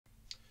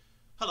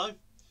Hello.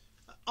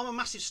 I'm a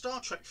massive Star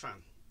Trek fan.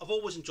 I've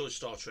always enjoyed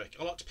Star Trek.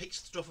 I like to pick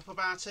stuff up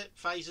about it,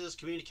 phasers,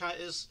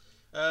 communicators.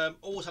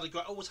 Always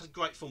had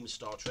great fun with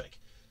Star Trek.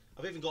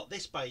 I've even got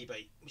this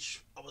baby,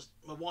 which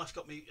my wife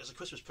got me as a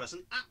Christmas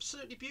present.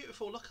 Absolutely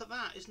beautiful. Look at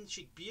that, isn't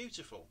she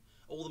beautiful?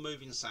 All the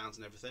moving sounds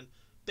and everything.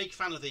 Big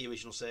fan of the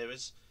original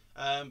series.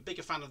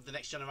 Bigger fan of the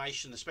Next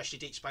Generation, especially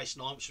Deep Space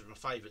Nine, which is my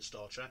favourite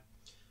Star Trek.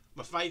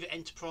 My favourite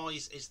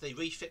Enterprise is the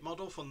refit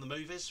model from the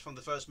movies, from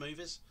the first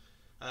movies.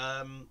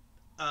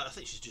 I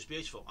think she's just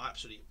beautiful. I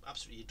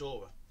absolutely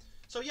adore her.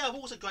 So yeah, I've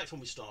always had great fun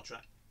with Star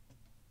Trek.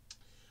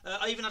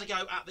 I even had a go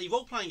at the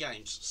role-playing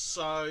games.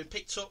 So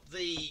picked up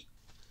the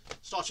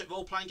Star Trek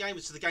role-playing game,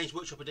 which is the Games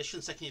Workshop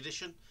edition, second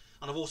edition,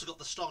 and I've also got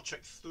the Star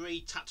Trek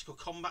 3 tactical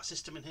combat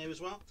system in here as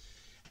well.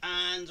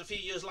 And a few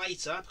years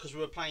later, because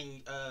we were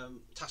playing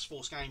Task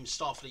Force Games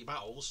Starfleet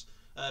Battles,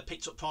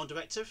 picked up Prime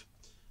Directive,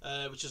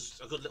 which is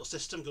a good little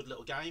system, good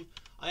little game.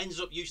 I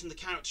ended up using the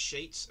character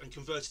sheets and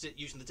converted it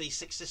using the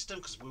D6 system,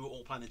 because we were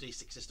all playing the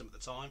D6 system at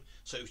the time,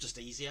 so it was just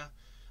easier.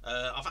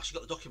 I've actually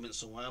got the document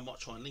somewhere. I might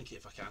try and link it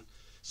if I can.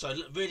 So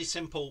really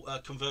simple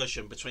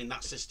conversion between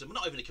that system. Well,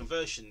 not even a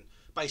conversion.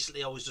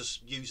 Basically, I was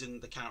just using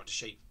the character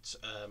sheet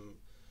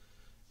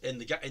in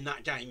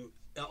that game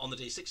on the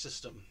D6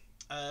 system.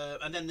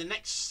 And then the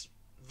next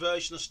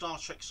version of Star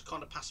Trek's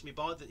kind of passed me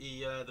by,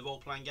 the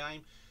role-playing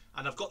game.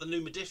 And I've got the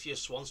new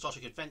Modiphius one, Star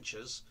Trek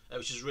Adventures,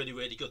 which is really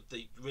good.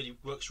 It really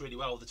works really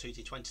well with the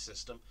 2D20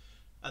 system,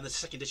 and the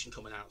second edition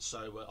coming out.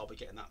 So I'll be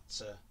getting that.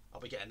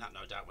 I'll be getting that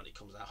no doubt when it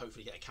comes out.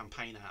 Hopefully, get a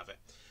campaign out of it.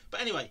 But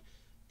anyway,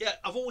 yeah,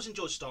 I've always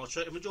enjoyed Star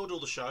Trek. I've enjoyed all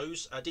the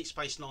shows. Deep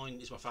Space Nine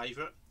is my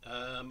favourite.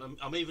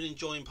 I'm even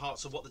enjoying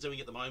parts of what they're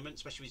doing at the moment,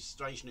 especially with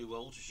Strange New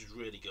Worlds, which is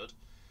really good.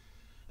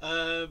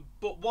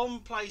 But one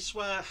place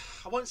where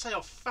I won't say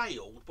I've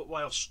failed, but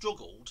where I've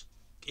struggled,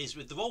 is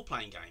with the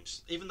role-playing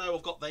games. Even though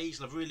I've got these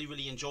and I've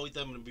really enjoyed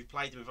them and we've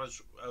played them and had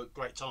a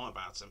great time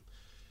about them,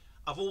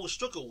 I've always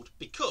struggled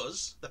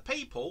because the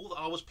people that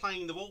I was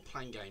playing the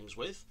role-playing games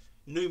with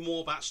knew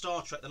more about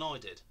Star Trek than I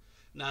did.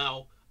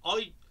 Now,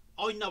 I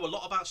know a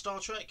lot about Star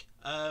Trek,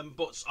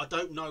 but I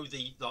don't know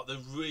the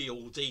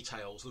real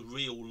details, the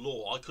real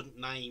lore. I couldn't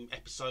name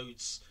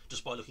episodes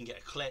just by looking at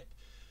a clip.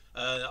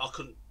 I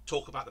couldn't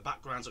talk about the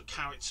backgrounds of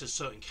characters,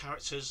 certain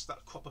characters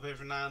that crop up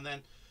every now and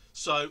then.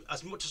 So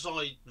as much as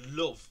I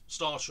love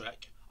Star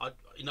Trek,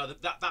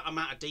 that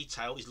amount of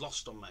detail is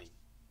lost on me.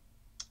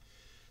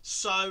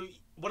 So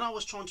when I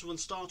was trying to run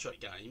Star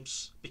Trek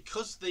games,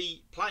 because the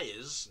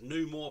players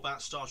knew more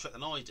about Star Trek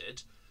than I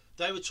did,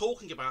 they were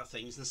talking about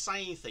things and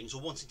saying things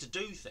or wanting to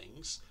do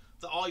things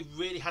that I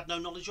really had no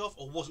knowledge of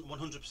or wasn't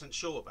 100%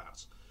 sure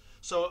about.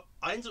 So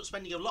I ended up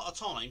spending a lot of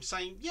time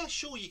saying, yeah,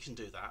 sure, you can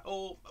do that.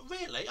 Or,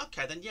 really?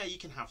 Okay, then yeah, you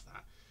can have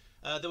that.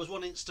 There was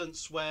one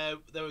instance where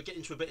they were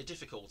getting into a bit of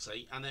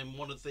difficulty, and then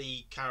one of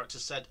the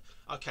characters said,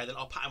 okay, then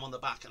I'll pat him on the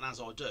back, and as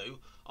I do,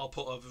 I'll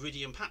put a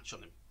Viridian patch on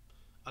him.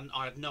 And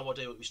I had no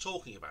idea what he was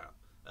talking about,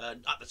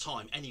 at the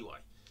time anyway.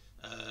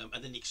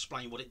 And then he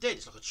explained what it did.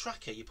 It's like a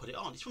tracker, you put it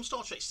on. It's from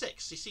Star Trek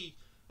 6. You see,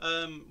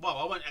 well,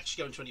 I won't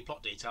actually go into any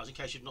plot details in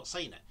case you've not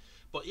seen it.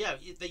 But yeah,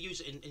 they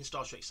use it in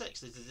Star Trek 6.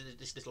 There's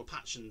this little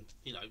patch and,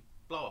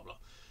 blah, blah, blah.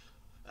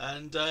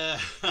 And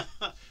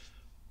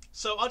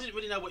so I didn't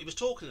really know what he was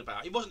talking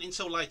about. It wasn't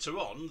until later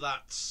on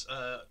that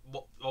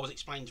what I was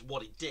explained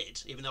what it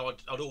did, even though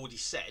I'd already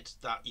said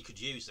that you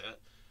could use it.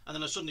 And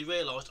then I suddenly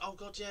realised, oh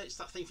god, yeah, it's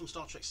that thing from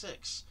Star Trek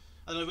 6.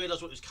 And then I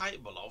realised what it was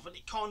capable of, and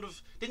it kind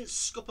of didn't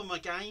scupper my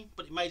game,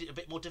 but it made it a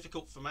bit more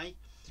difficult for me.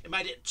 It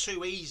made it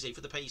too easy for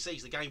the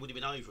PCs. The game would have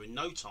been over in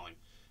no time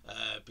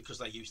because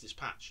they used this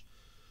patch.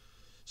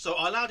 So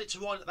I allowed it to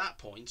run at that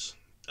point.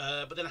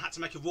 But then I had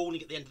to make a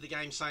ruling at the end of the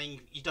game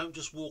saying you don't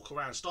just walk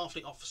around.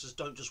 Starfleet officers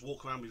don't just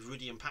walk around with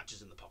Viridian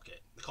patches in the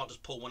pocket. They can't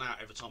just pull one out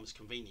every time it's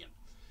convenient.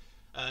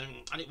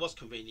 And it was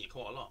convenient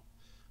quite a lot.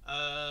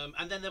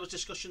 And then there was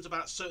discussions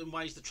about certain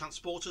ways the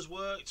transporters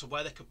worked,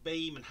 where they could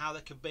beam and how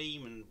they could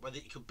beam, and whether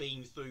it could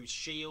beam through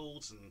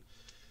shields.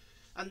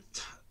 And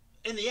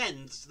in the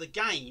end, the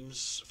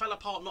games fell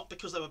apart not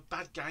because they were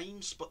bad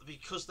games, but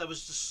because there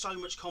was just so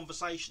much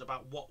conversation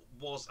about what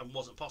was and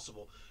wasn't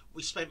possible.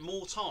 We spent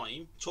more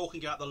time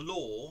talking about the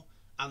lore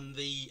and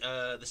the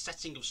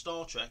setting of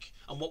Star Trek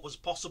and what was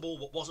possible,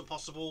 what wasn't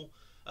possible,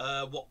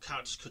 what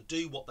characters could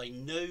do, what they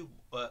knew,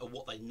 or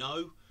what they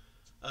know.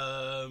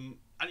 And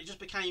it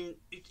just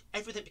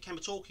everything became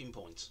a talking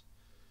point.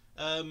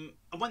 And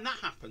when that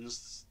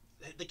happens,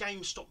 the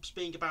game stops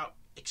being about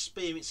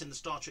experience in the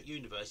Star Trek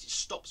universe. It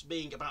stops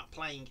being about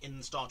playing in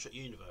the Star Trek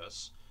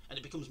universe, and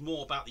it becomes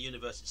more about the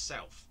universe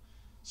itself.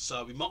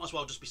 So we might as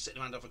well just be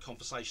sitting around having a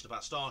conversation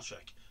about Star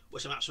Trek,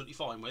 which I'm absolutely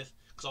fine with,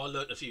 because I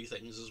learnt a few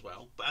things as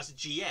well. But as a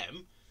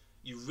GM,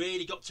 you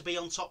really got to be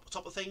on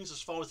top of things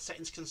as far as the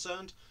setting's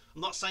concerned.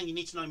 I'm not saying you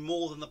need to know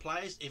more than the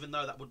players, even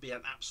though that would be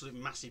an absolute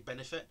massive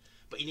benefit,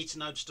 but you need to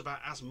know just about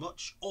as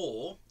much,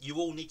 or you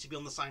all need to be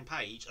on the same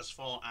page as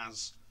far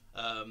as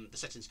the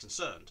setting's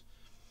concerned.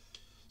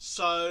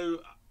 So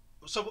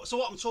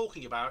what I'm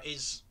talking about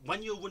is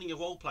when you're running a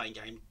role-playing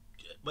game,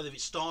 whether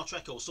it's Star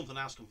Trek or something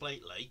else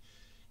completely,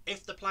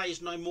 if the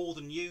players know more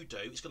than you do,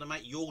 it's going to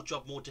make your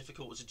job more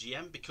difficult as a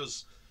GM,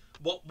 because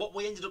what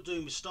we ended up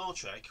doing with Star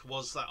Trek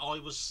was that I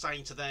was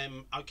saying to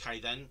them, okay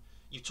then,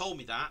 you told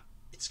me that,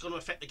 it's going to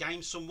affect the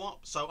game somewhat,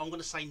 so I'm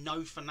going to say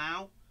no for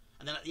now,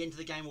 and then at the end of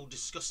the game we'll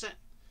discuss it.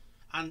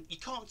 And you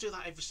can't do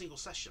that every single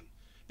session,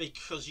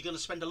 because you're going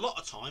to spend a lot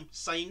of time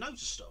saying no to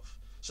stuff.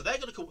 So they're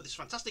going to come up with this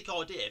fantastic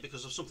idea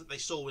because of something they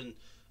saw in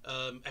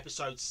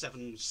episode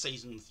 7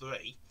 season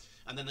 3,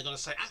 and then they're going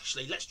to say,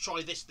 actually let's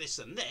try this, this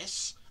and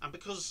this, and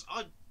because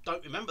I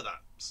don't remember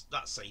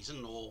that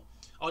season, or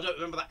I don't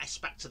remember that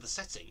aspect of the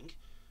setting,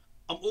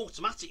 I'm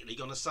automatically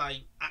going to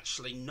say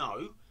actually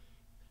no,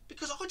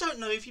 because I don't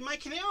know if you're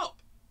making it up.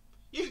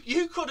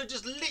 You could have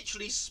just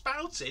literally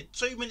spouted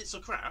 2 minutes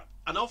of crap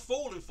and I've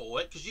fallen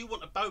for it because you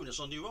want a bonus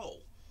on your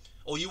roll,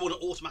 or you want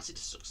to automatically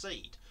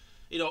succeed,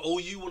 or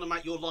you want to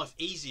make your life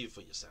easier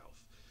for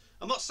yourself.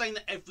 I'm not saying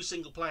that every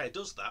single player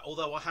does that,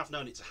 although I have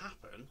known it to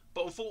happen.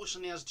 But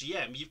unfortunately, as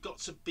GM, you've got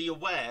to be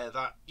aware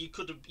that you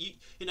could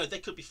have, they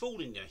could be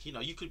fooling you.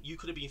 You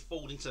could have been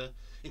fooled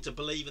into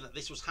believing that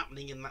this was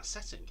happening in that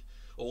setting,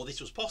 or this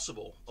was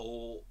possible,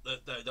 or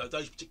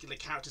those particular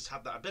characters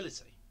had that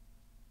ability.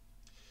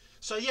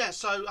 So yeah,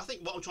 so I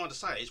think what I'm trying to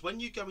say is when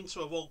you go into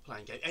a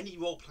role-playing game, any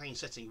role-playing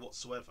setting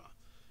whatsoever,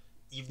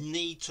 you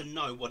need to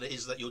know what it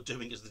is that you're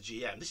doing as the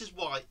GM. This is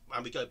why,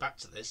 and we go back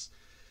to this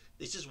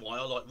is why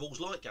I like rules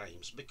light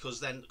games, because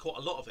then quite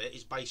a lot of it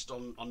is based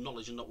on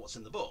knowledge and not what's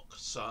in the book.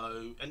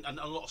 So, and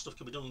a lot of stuff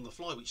can be done on the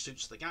fly, which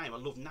suits the game. I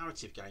love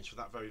narrative games for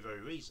that very,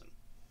 very reason.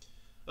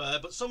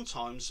 But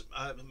sometimes,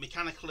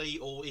 mechanically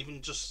or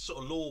even just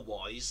sort of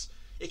lore-wise,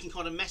 it can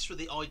kind of mess with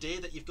the idea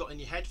that you've got in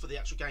your head for the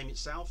actual game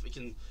itself. It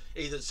can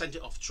either send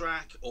it off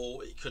track,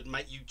 or it could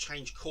make you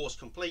change course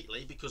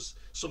completely because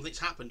something's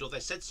happened, or they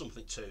said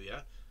something to you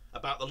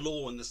about the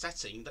lore and the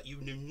setting that you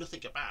knew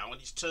nothing about,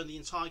 and it's turned the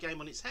entire game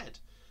on its head.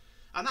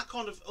 And that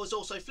kind of was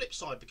also flip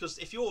side, because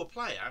if you're a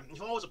player,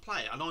 if I was a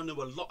player and I knew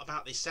a lot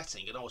about this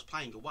setting and I was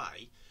playing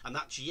away, and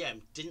that GM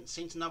didn't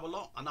seem to know a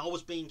lot, and I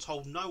was being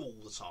told no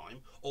all the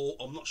time, or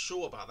I'm not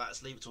sure about that,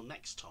 let's leave it till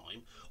next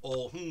time,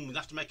 or we'll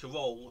have to make a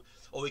roll,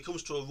 or it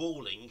comes to a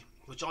ruling,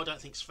 which I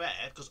don't think is fair,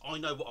 because I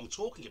know what I'm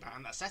talking about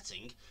in that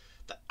setting,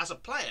 that as a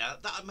player,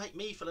 that would make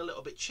me feel a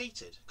little bit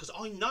cheated, because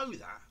I know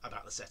that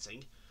about the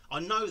setting, I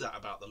know that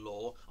about the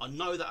lore, I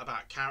know that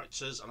about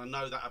characters, and I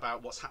know that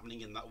about what's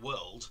happening in that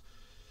world.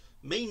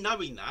 Me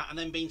knowing that and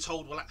then being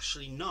told, well,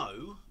 actually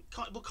no,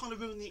 will kind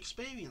of ruin the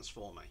experience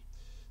for me.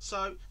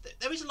 So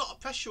there is a lot of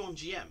pressure on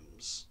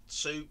GMs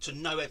to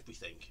know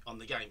everything on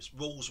the games,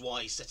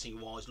 rules-wise,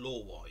 setting-wise,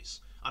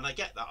 lore-wise. And I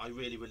get that, I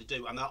really, really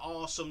do. And there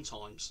are some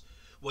times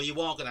where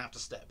you are going to have to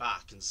step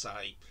back and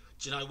say,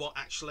 do you know what,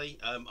 actually,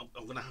 I'm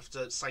going to have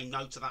to say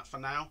no to that for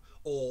now.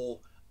 Or,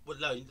 well,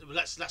 no,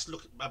 let's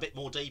look a bit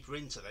more deeper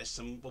into this,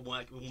 and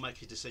we'll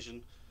make a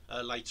decision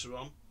later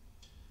on.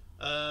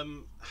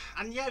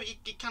 And yeah,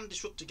 it can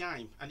disrupt a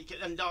game, and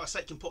like I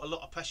say, it can put a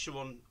lot of pressure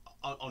on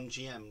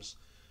GMs.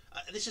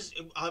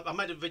 I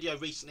made a video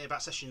recently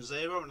about Session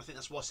 0, and I think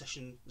that's why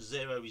Session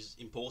 0 is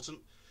important,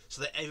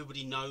 so that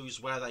everybody knows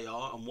where they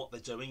are and what they're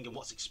doing and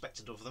what's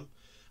expected of them.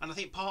 And I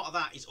think part of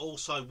that is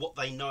also what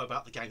they know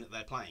about the game that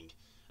they're playing,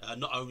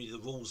 not only the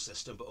rules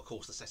system, but of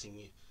course the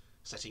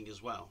setting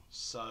as well.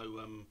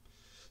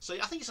 So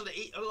I think it's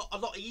a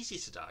lot easier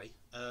today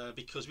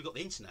because we've got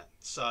the internet.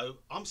 So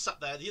I'm sat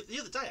there, the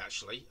other day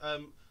actually, I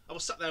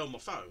was sat there on my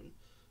phone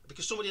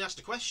because somebody asked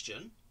a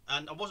question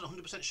and I wasn't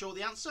 100% sure of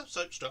the answer.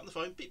 So straight on the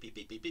phone, beep, beep,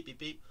 beep, beep, beep, beep,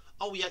 beep.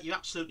 Oh yeah, you're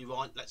absolutely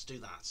right, let's do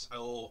that.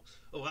 Or,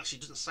 oh, actually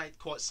it doesn't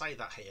quite say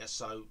that here,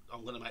 so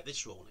I'm going to make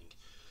this ruling.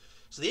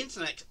 So the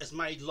internet has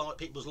made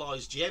people's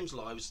lives, GM's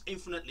lives,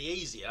 infinitely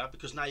easier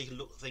because now you can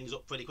look things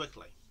up pretty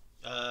quickly.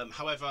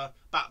 However,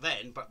 back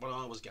when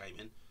I was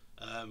gaming,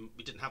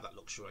 we didn't have that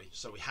luxury,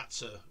 so we had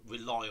to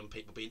rely on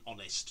people being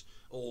honest,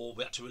 or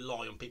we had to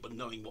rely on people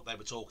knowing what they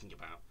were talking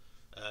about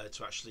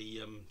to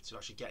actually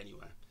get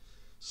anywhere.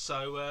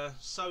 So I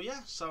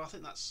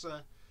think that's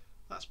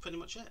pretty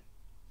much it.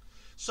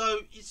 So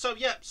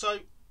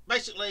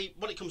basically,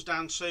 what it comes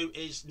down to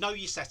is know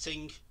your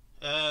setting,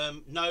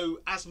 know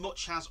as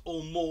much as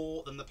or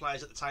more than the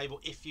players at the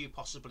table if you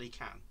possibly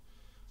can.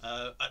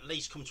 At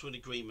least come to an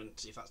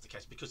agreement if that's the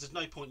case, because there's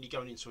no point in you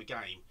going into a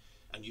game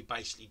and you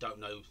basically don't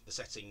know the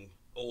setting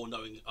or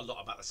knowing a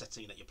lot about the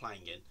setting that you're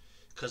playing in,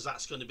 because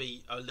that's going to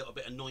be a little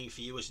bit annoying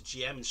for you as a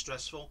GM and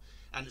stressful,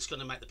 and it's going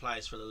to make the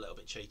players feel a little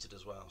bit cheated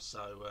as well.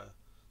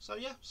 So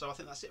yeah, so I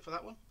think that's it for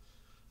that one.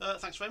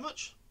 Thanks very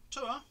much.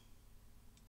 Ta-ra.